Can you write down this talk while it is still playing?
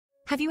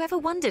Have you ever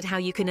wondered how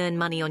you can earn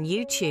money on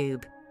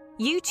YouTube?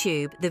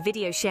 YouTube, the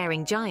video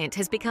sharing giant,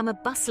 has become a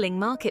bustling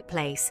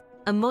marketplace,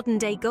 a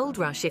modern-day gold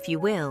rush, if you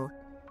will.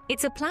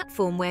 It's a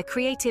platform where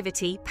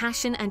creativity,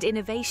 passion, and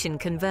innovation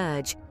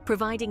converge,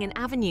 providing an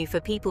avenue for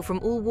people from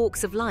all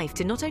walks of life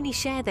to not only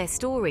share their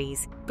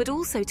stories, but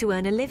also to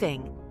earn a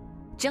living.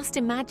 Just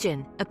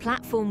imagine a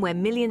platform where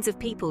millions of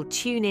people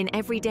tune in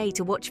every day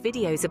to watch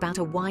videos about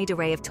a wide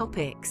array of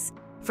topics.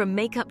 From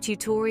makeup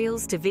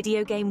tutorials to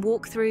video game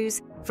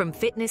walkthroughs, from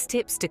fitness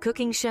tips to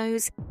cooking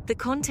shows, the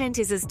content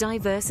is as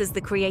diverse as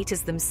the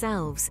creators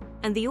themselves,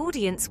 and the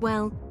audience,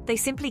 well, they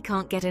simply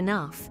can't get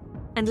enough.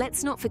 And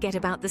let's not forget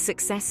about the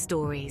success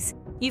stories.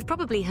 You've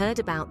probably heard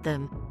about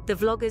them. The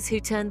vloggers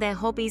who turn their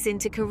hobbies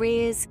into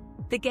careers,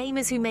 the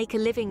gamers who make a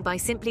living by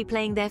simply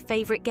playing their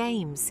favorite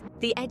games,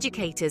 the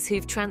educators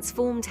who've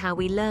transformed how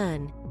we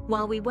learn.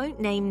 While we won't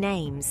name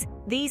names,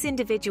 these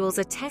individuals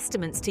are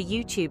testaments to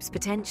YouTube's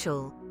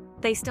potential.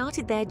 They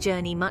started their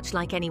journey much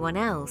like anyone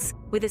else,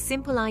 with a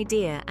simple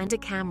idea and a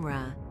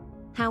camera.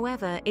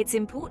 However, it's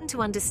important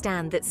to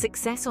understand that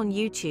success on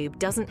YouTube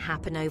doesn't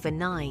happen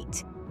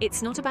overnight.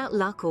 It's not about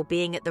luck or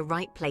being at the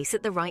right place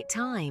at the right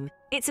time.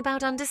 It's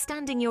about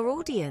understanding your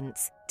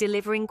audience,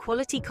 delivering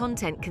quality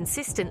content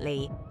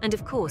consistently, and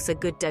of course a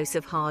good dose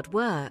of hard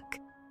work.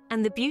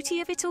 And the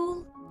beauty of it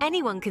all?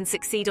 Anyone can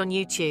succeed on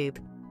YouTube.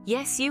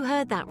 Yes, you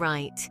heard that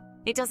right.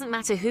 It doesn't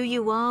matter who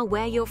you are,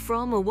 where you're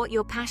from, or what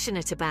you're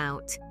passionate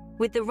about.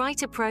 With the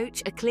right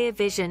approach, a clear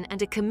vision,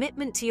 and a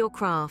commitment to your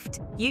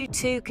craft, you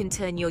too can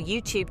turn your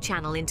YouTube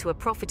channel into a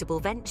profitable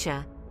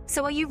venture.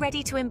 So are you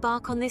ready to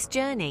embark on this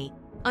journey?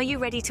 Are you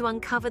ready to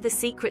uncover the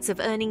secrets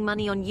of earning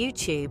money on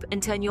YouTube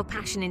and turn your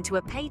passion into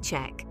a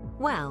paycheck?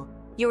 Well,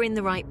 you're in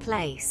the right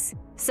place.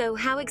 So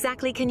how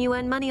exactly can you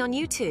earn money on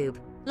YouTube?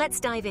 Let's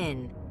dive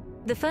in.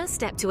 The first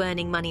step to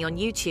earning money on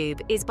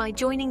YouTube is by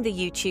joining the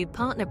YouTube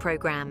Partner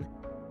Program.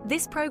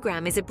 This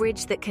program is a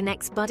bridge that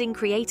connects budding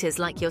creators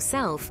like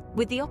yourself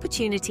with the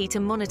opportunity to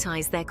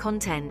monetize their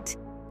content.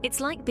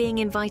 It's like being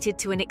invited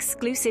to an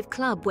exclusive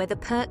club where the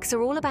perks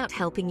are all about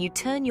helping you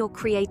turn your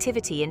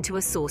creativity into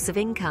a source of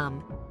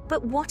income.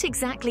 But what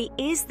exactly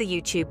is the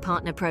YouTube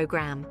Partner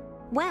Program?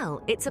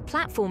 Well, it's a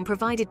platform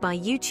provided by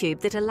YouTube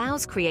that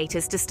allows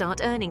creators to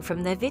start earning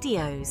from their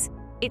videos.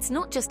 It's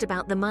not just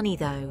about the money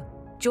though.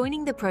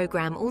 Joining the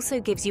program also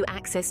gives you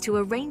access to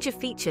a range of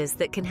features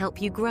that can help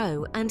you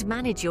grow and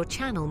manage your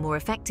channel more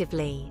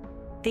effectively.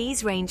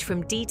 These range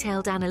from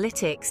detailed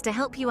analytics to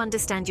help you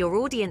understand your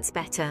audience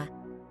better,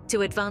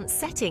 to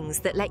advanced settings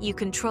that let you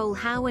control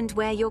how and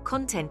where your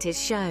content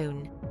is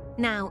shown.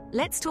 Now,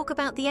 let's talk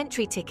about the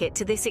entry ticket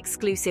to this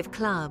exclusive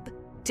club.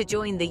 To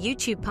join the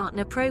YouTube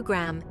Partner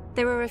Program,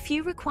 there are a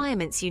few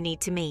requirements you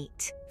need to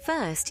meet.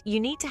 First, you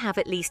need to have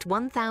at least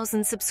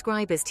 1,000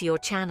 subscribers to your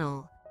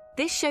channel.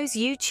 This shows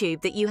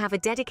YouTube that you have a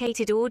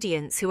dedicated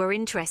audience who are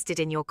interested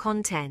in your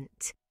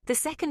content. The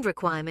second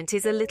requirement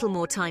is a little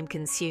more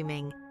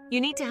time-consuming. You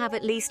need to have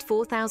at least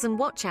 4,000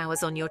 watch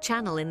hours on your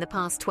channel in the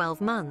past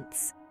 12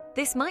 months.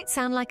 This might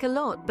sound like a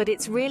lot, but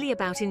it's really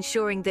about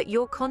ensuring that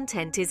your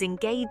content is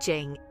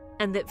engaging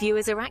and that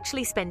viewers are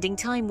actually spending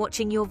time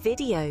watching your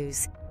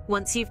videos.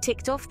 Once you've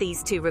ticked off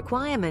these two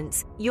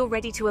requirements, you're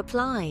ready to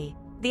apply.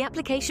 The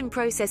application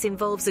process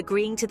involves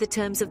agreeing to the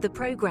terms of the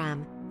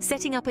program,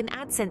 setting up an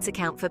AdSense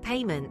account for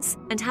payments,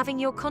 and having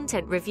your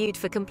content reviewed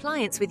for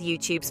compliance with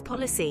YouTube's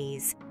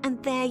policies.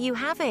 And there you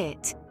have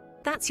it.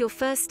 That's your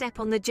first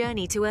step on the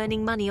journey to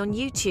earning money on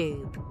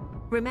YouTube.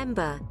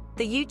 Remember,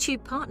 the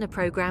YouTube Partner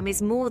Program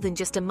is more than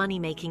just a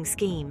money-making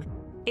scheme.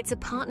 It's a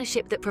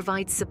partnership that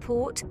provides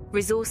support,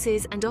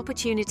 resources, and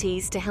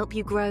opportunities to help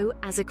you grow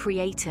as a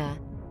creator.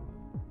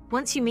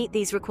 Once you meet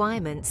these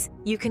requirements,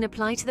 you can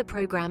apply to the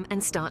program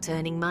and start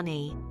earning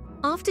money.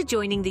 After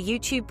joining the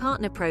YouTube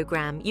Partner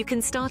Program, you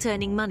can start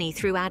earning money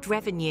through ad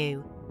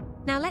revenue.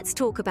 Now let's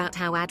talk about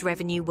how ad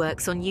revenue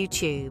works on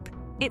YouTube.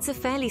 It's a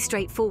fairly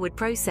straightforward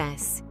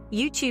process.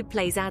 YouTube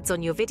plays ads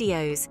on your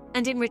videos,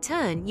 and in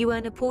return, you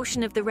earn a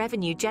portion of the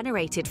revenue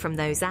generated from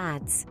those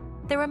ads.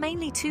 There are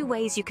mainly two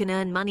ways you can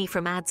earn money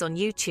from ads on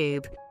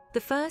YouTube.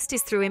 The first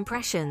is through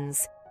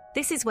impressions.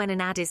 This is when an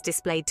ad is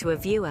displayed to a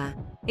viewer.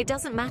 It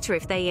doesn't matter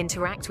if they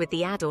interact with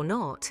the ad or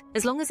not.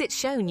 As long as it's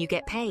shown, you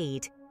get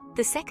paid.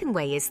 The second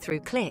way is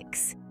through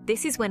clicks.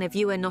 This is when a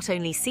viewer not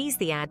only sees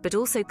the ad but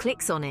also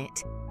clicks on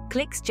it.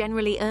 Clicks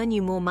generally earn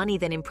you more money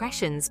than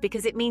impressions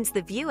because it means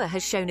the viewer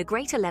has shown a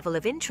greater level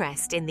of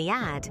interest in the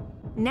ad.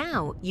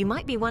 Now, you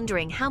might be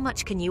wondering, how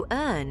much can you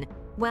earn?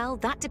 Well,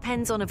 that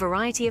depends on a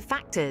variety of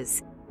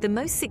factors, the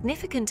most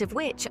significant of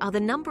which are the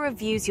number of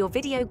views your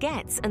video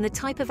gets and the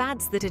type of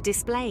ads that are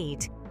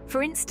displayed.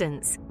 For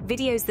instance,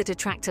 videos that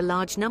attract a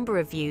large number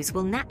of views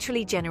will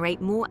naturally generate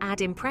more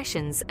ad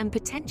impressions and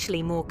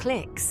potentially more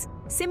clicks.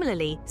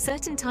 Similarly,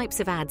 certain types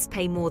of ads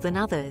pay more than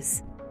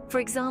others. For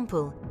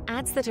example,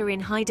 ads that are in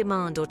high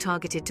demand or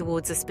targeted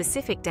towards a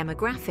specific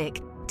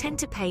demographic tend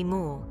to pay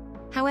more.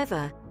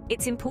 However,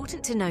 it's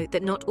important to note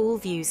that not all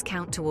views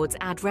count towards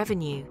ad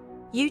revenue.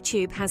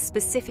 YouTube has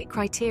specific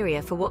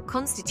criteria for what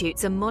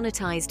constitutes a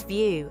monetized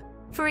view.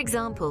 For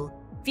example,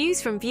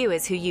 Views from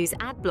viewers who use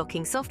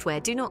ad-blocking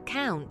software do not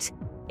count.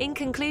 In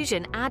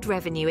conclusion, ad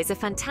revenue is a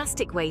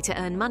fantastic way to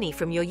earn money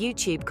from your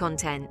YouTube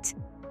content.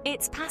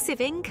 It's passive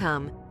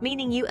income,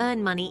 meaning you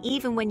earn money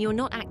even when you're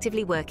not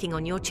actively working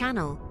on your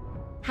channel.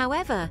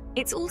 However,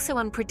 it's also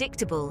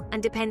unpredictable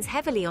and depends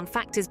heavily on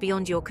factors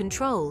beyond your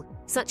control,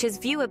 such as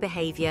viewer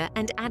behavior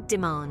and ad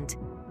demand.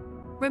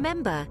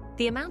 Remember,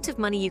 the amount of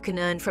money you can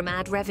earn from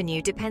ad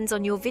revenue depends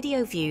on your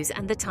video views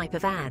and the type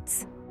of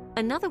ads.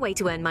 Another way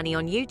to earn money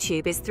on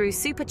YouTube is through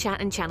Super Chat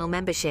and channel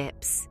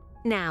memberships.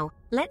 Now,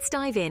 let's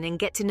dive in and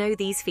get to know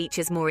these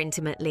features more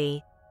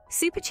intimately.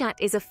 Super Chat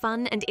is a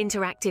fun and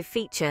interactive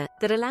feature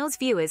that allows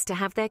viewers to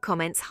have their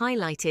comments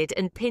highlighted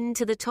and pinned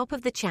to the top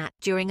of the chat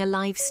during a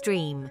live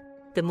stream.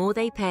 The more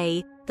they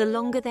pay, the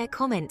longer their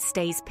comment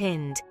stays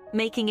pinned,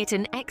 making it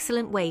an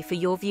excellent way for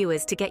your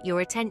viewers to get your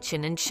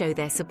attention and show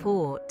their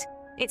support.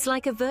 It's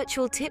like a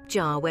virtual tip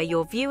jar where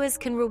your viewers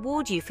can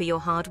reward you for your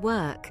hard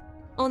work.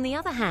 On the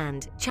other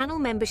hand, channel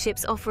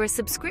memberships offer a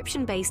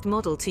subscription-based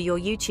model to your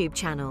YouTube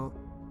channel.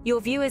 Your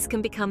viewers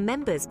can become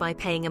members by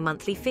paying a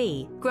monthly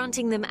fee,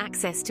 granting them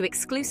access to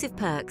exclusive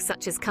perks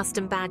such as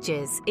custom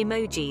badges,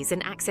 emojis,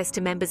 and access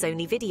to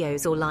members-only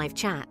videos or live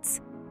chats.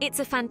 It's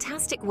a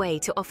fantastic way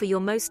to offer your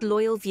most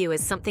loyal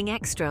viewers something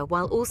extra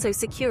while also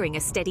securing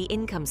a steady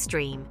income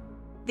stream.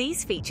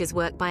 These features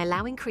work by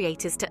allowing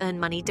creators to earn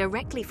money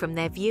directly from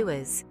their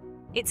viewers.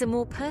 It's a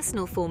more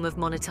personal form of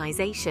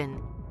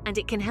monetization, and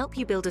it can help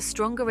you build a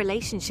stronger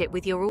relationship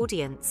with your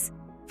audience.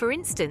 For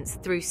instance,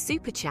 through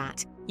Super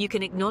Chat, you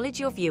can acknowledge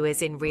your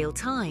viewers in real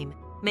time,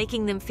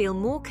 making them feel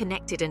more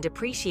connected and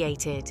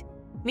appreciated.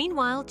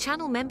 Meanwhile,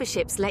 channel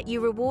memberships let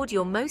you reward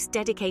your most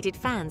dedicated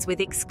fans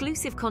with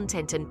exclusive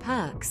content and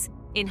perks,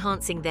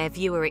 enhancing their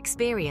viewer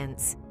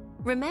experience.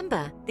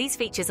 Remember, these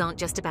features aren't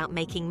just about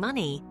making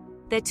money.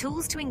 They're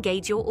tools to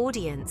engage your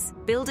audience,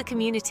 build a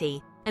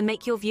community, and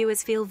make your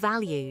viewers feel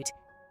valued.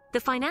 The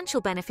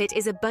financial benefit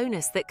is a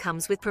bonus that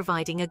comes with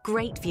providing a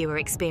great viewer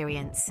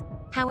experience.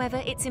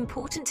 However, it's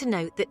important to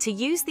note that to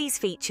use these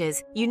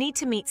features, you need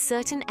to meet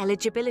certain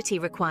eligibility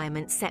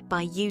requirements set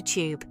by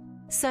YouTube.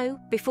 So,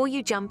 before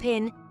you jump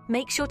in,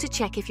 make sure to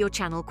check if your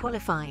channel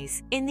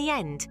qualifies. In the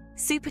end,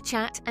 Super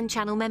Chat and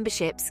channel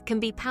memberships can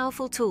be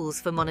powerful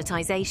tools for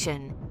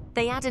monetization.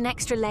 They add an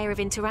extra layer of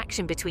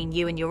interaction between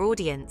you and your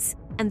audience,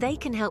 and they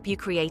can help you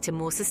create a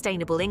more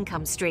sustainable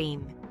income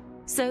stream.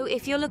 So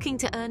if you're looking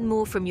to earn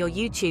more from your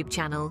YouTube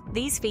channel,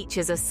 these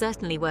features are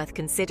certainly worth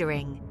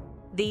considering.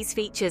 These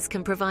features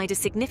can provide a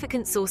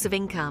significant source of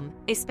income,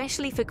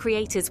 especially for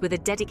creators with a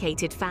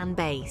dedicated fan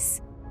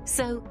base.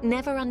 So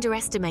never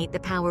underestimate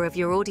the power of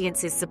your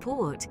audience's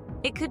support.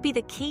 It could be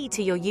the key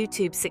to your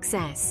YouTube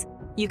success.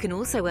 You can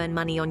also earn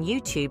money on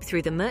YouTube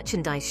through the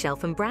merchandise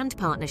shelf and brand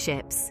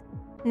partnerships.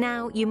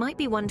 Now, you might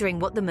be wondering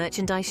what the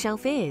merchandise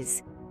shelf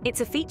is.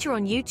 It's a feature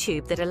on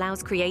YouTube that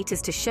allows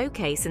creators to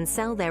showcase and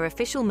sell their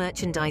official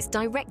merchandise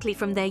directly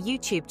from their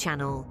YouTube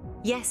channel.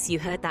 Yes, you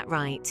heard that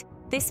right.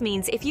 This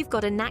means if you've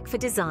got a knack for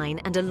design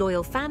and a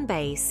loyal fan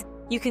base,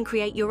 you can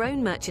create your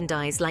own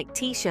merchandise like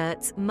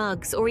t-shirts,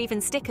 mugs, or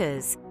even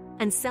stickers,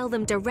 and sell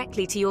them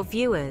directly to your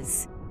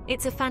viewers.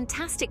 It's a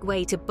fantastic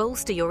way to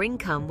bolster your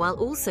income while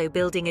also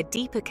building a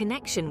deeper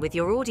connection with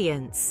your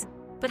audience.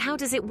 But how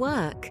does it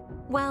work?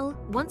 Well,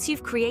 once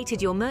you've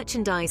created your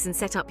merchandise and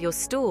set up your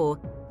store,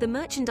 the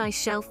merchandise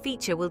shelf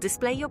feature will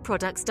display your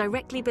products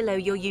directly below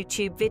your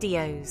YouTube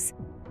videos.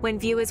 When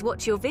viewers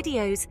watch your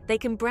videos, they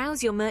can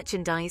browse your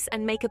merchandise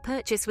and make a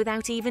purchase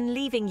without even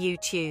leaving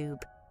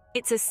YouTube.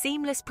 It's a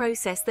seamless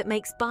process that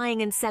makes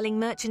buying and selling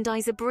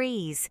merchandise a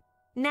breeze.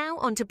 Now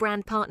onto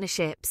brand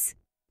partnerships.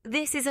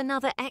 This is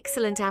another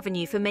excellent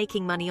avenue for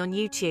making money on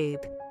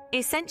YouTube.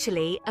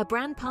 Essentially, a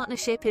brand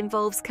partnership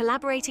involves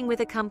collaborating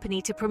with a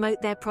company to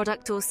promote their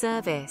product or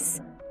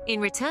service. In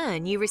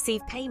return, you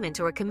receive payment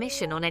or a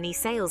commission on any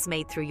sales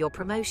made through your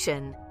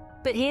promotion.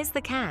 But here's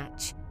the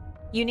catch.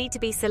 You need to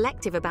be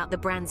selective about the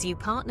brands you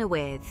partner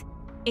with.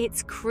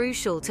 It's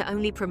crucial to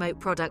only promote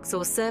products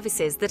or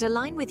services that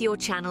align with your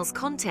channel's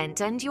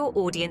content and your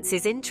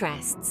audience's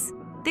interests.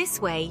 This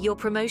way, your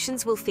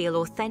promotions will feel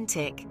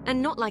authentic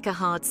and not like a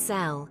hard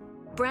sell.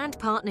 Brand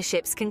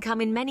partnerships can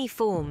come in many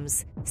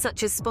forms,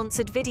 such as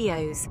sponsored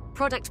videos,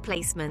 product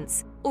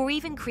placements, or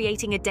even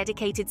creating a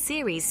dedicated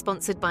series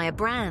sponsored by a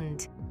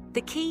brand.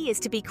 The key is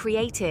to be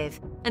creative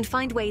and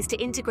find ways to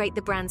integrate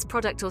the brand's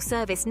product or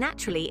service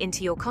naturally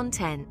into your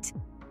content.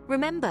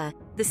 Remember,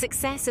 the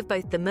success of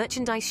both the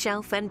merchandise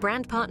shelf and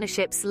brand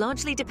partnerships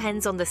largely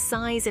depends on the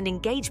size and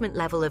engagement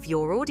level of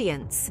your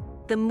audience.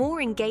 The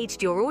more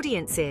engaged your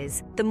audience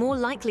is, the more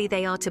likely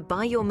they are to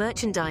buy your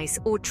merchandise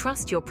or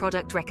trust your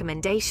product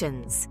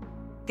recommendations.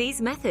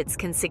 These methods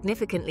can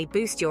significantly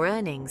boost your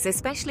earnings,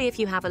 especially if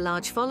you have a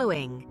large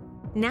following.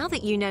 Now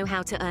that you know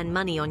how to earn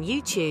money on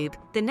YouTube,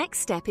 the next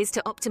step is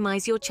to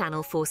optimize your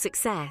channel for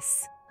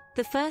success.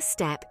 The first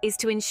step is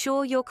to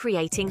ensure you're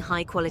creating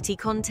high-quality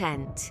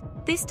content.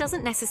 This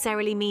doesn't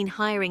necessarily mean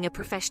hiring a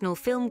professional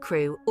film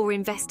crew or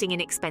investing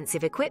in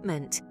expensive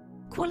equipment.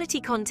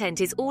 Quality content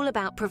is all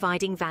about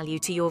providing value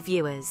to your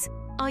viewers.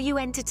 Are you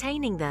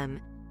entertaining them?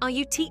 Are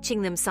you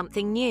teaching them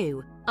something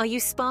new? Are you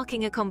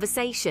sparking a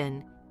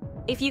conversation?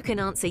 If you can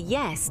answer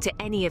yes to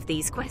any of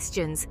these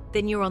questions,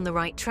 then you're on the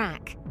right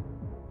track.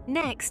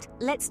 Next,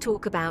 let's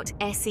talk about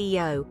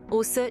SEO,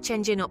 or search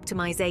engine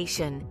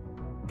optimization.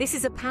 This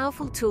is a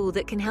powerful tool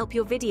that can help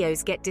your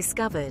videos get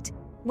discovered.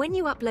 When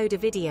you upload a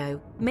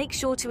video, make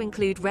sure to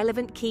include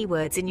relevant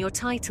keywords in your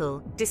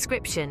title,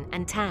 description,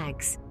 and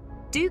tags.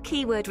 Do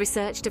keyword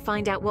research to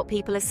find out what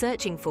people are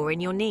searching for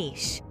in your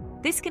niche.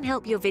 This can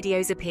help your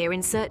videos appear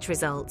in search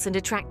results and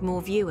attract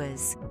more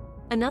viewers.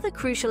 Another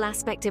crucial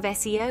aspect of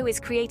SEO is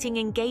creating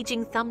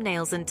engaging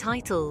thumbnails and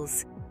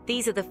titles.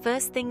 These are the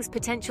first things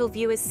potential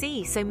viewers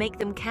see, so make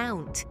them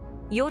count.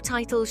 Your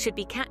title should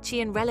be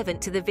catchy and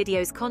relevant to the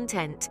video's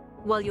content,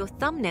 while your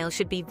thumbnail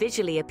should be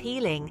visually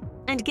appealing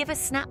and give a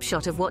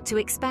snapshot of what to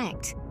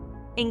expect.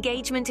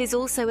 Engagement is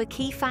also a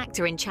key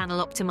factor in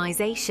channel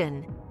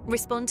optimization.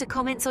 Respond to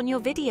comments on your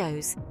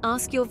videos,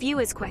 ask your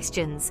viewers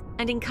questions,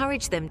 and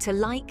encourage them to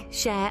like,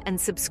 share, and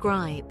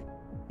subscribe.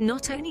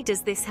 Not only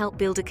does this help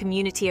build a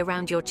community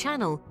around your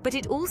channel, but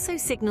it also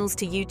signals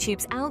to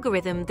YouTube's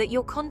algorithm that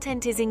your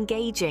content is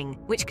engaging,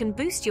 which can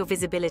boost your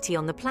visibility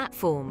on the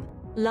platform.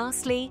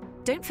 Lastly,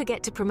 don't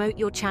forget to promote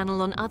your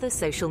channel on other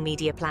social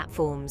media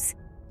platforms.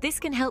 This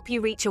can help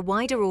you reach a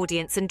wider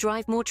audience and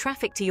drive more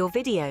traffic to your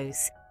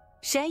videos.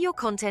 Share your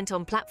content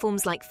on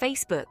platforms like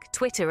Facebook,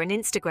 Twitter, and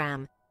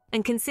Instagram,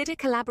 and consider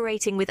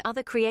collaborating with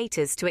other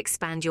creators to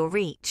expand your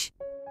reach.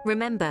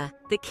 Remember,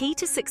 the key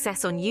to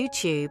success on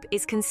YouTube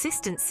is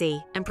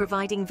consistency and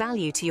providing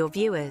value to your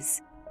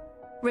viewers.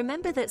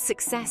 Remember that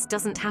success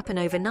doesn't happen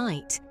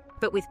overnight,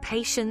 but with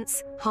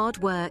patience, hard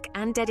work,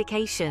 and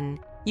dedication,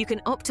 you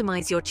can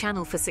optimize your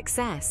channel for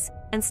success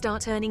and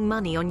start earning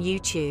money on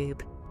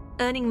YouTube.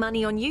 Earning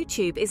money on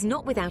YouTube is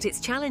not without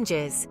its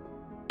challenges.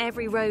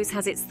 Every rose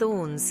has its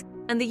thorns,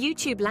 and the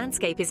YouTube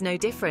landscape is no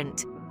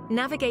different.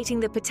 Navigating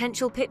the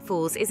potential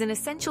pitfalls is an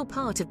essential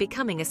part of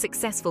becoming a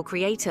successful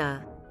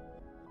creator.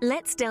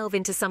 Let's delve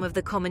into some of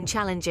the common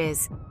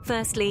challenges.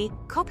 Firstly,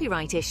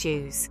 copyright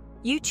issues.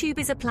 YouTube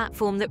is a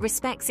platform that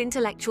respects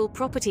intellectual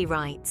property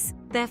rights.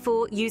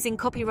 Therefore, using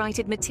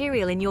copyrighted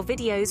material in your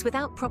videos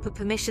without proper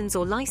permissions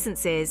or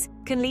licenses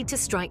can lead to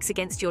strikes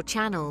against your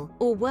channel,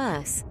 or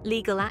worse,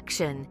 legal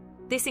action.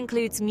 This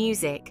includes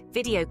music,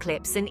 video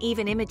clips, and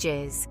even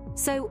images.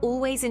 So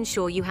always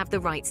ensure you have the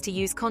rights to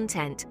use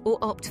content or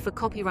opt for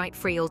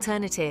copyright-free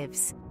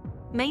alternatives.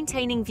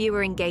 Maintaining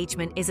viewer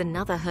engagement is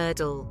another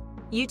hurdle.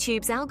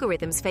 YouTube's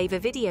algorithms favor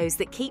videos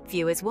that keep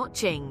viewers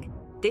watching.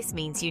 This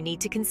means you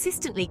need to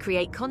consistently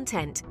create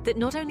content that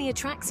not only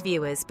attracts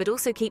viewers but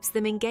also keeps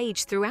them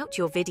engaged throughout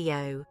your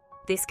video.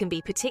 This can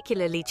be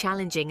particularly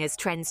challenging as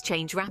trends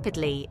change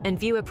rapidly and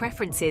viewer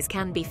preferences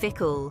can be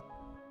fickle.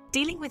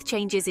 Dealing with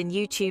changes in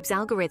YouTube's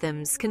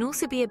algorithms can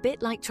also be a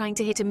bit like trying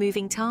to hit a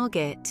moving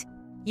target.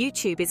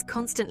 YouTube is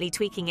constantly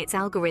tweaking its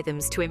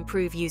algorithms to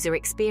improve user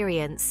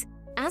experience.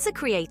 As a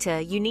creator,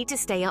 you need to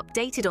stay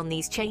updated on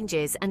these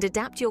changes and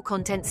adapt your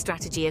content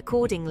strategy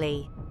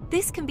accordingly.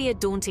 This can be a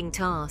daunting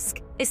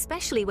task,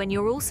 especially when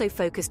you're also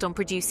focused on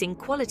producing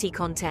quality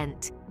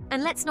content.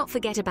 And let's not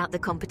forget about the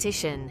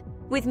competition.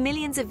 With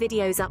millions of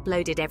videos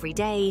uploaded every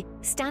day,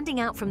 standing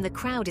out from the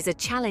crowd is a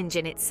challenge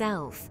in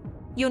itself.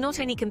 You're not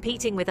only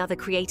competing with other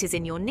creators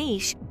in your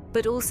niche,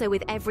 but also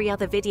with every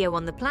other video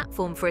on the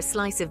platform for a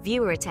slice of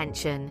viewer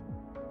attention.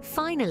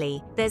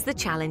 Finally, there's the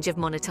challenge of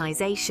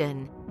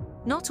monetization.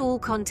 Not all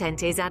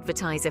content is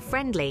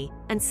advertiser-friendly,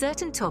 and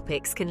certain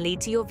topics can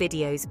lead to your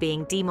videos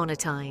being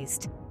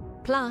demonetized.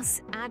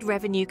 Plus, ad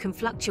revenue can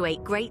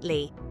fluctuate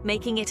greatly,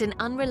 making it an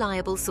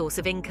unreliable source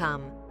of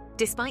income.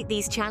 Despite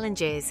these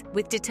challenges,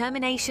 with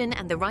determination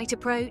and the right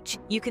approach,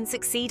 you can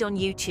succeed on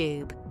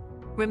YouTube.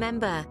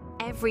 Remember,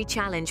 every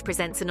challenge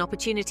presents an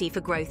opportunity for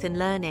growth and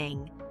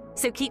learning.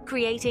 So keep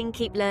creating,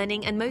 keep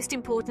learning, and most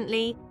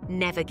importantly,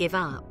 never give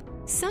up.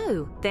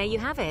 So, there you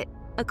have it.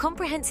 A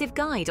comprehensive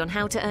guide on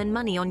how to earn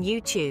money on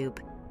YouTube.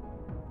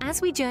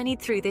 As we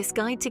journeyed through this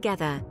guide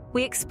together,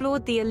 we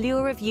explored the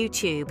allure of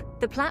YouTube,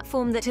 the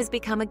platform that has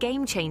become a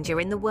game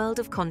changer in the world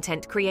of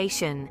content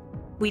creation.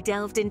 We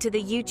delved into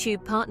the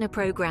YouTube Partner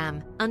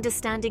Program,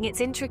 understanding its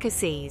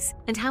intricacies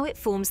and how it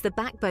forms the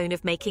backbone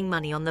of making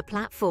money on the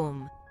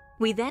platform.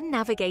 We then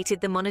navigated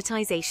the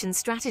monetization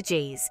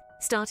strategies,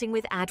 starting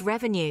with ad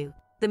revenue,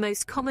 the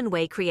most common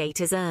way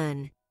creators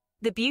earn.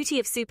 The beauty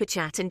of Super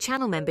Chat and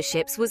channel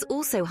memberships was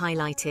also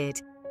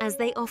highlighted, as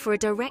they offer a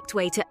direct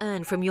way to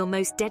earn from your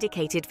most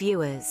dedicated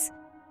viewers.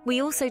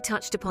 We also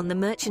touched upon the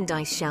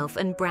merchandise shelf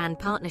and brand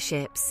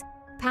partnerships,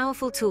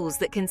 powerful tools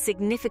that can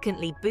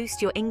significantly boost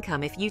your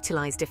income if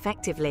utilized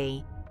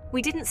effectively.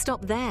 We didn't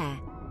stop there.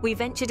 We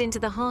ventured into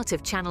the heart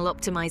of channel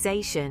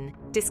optimization,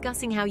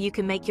 discussing how you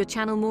can make your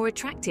channel more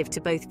attractive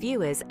to both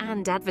viewers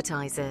and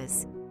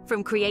advertisers.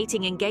 From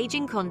creating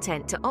engaging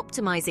content to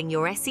optimizing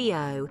your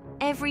SEO,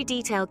 every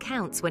detail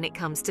counts when it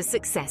comes to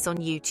success on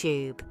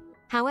YouTube.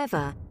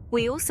 However,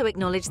 we also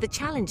acknowledge the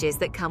challenges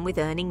that come with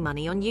earning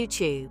money on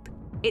YouTube.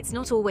 It's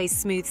not always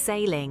smooth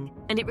sailing,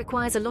 and it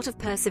requires a lot of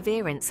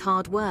perseverance,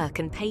 hard work,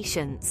 and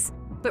patience.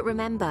 But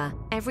remember,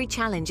 every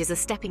challenge is a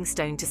stepping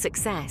stone to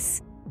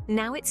success.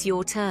 Now it's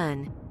your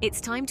turn. It's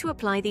time to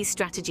apply these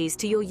strategies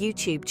to your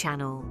YouTube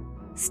channel.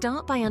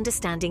 Start by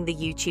understanding the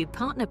YouTube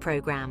Partner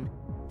Program,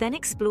 then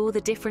explore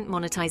the different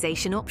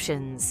monetization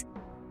options.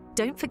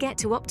 Don't forget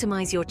to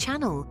optimize your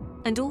channel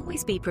and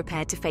always be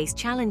prepared to face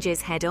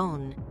challenges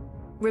head-on.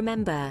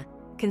 Remember,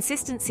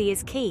 consistency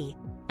is key,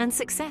 and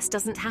success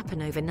doesn't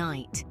happen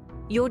overnight.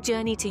 Your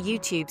journey to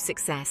YouTube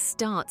success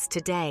starts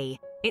today.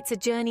 It's a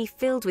journey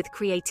filled with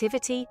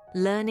creativity,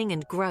 learning,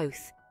 and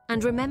growth.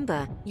 And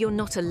remember, you're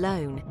not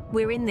alone.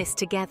 We're in this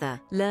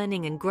together,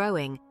 learning and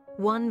growing,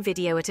 one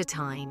video at a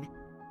time.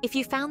 If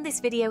you found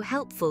this video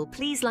helpful,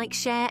 please like,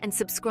 share, and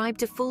subscribe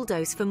to Full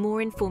Dose for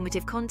more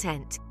informative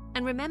content.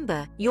 And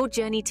remember, your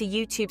journey to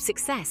YouTube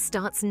success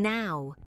starts now.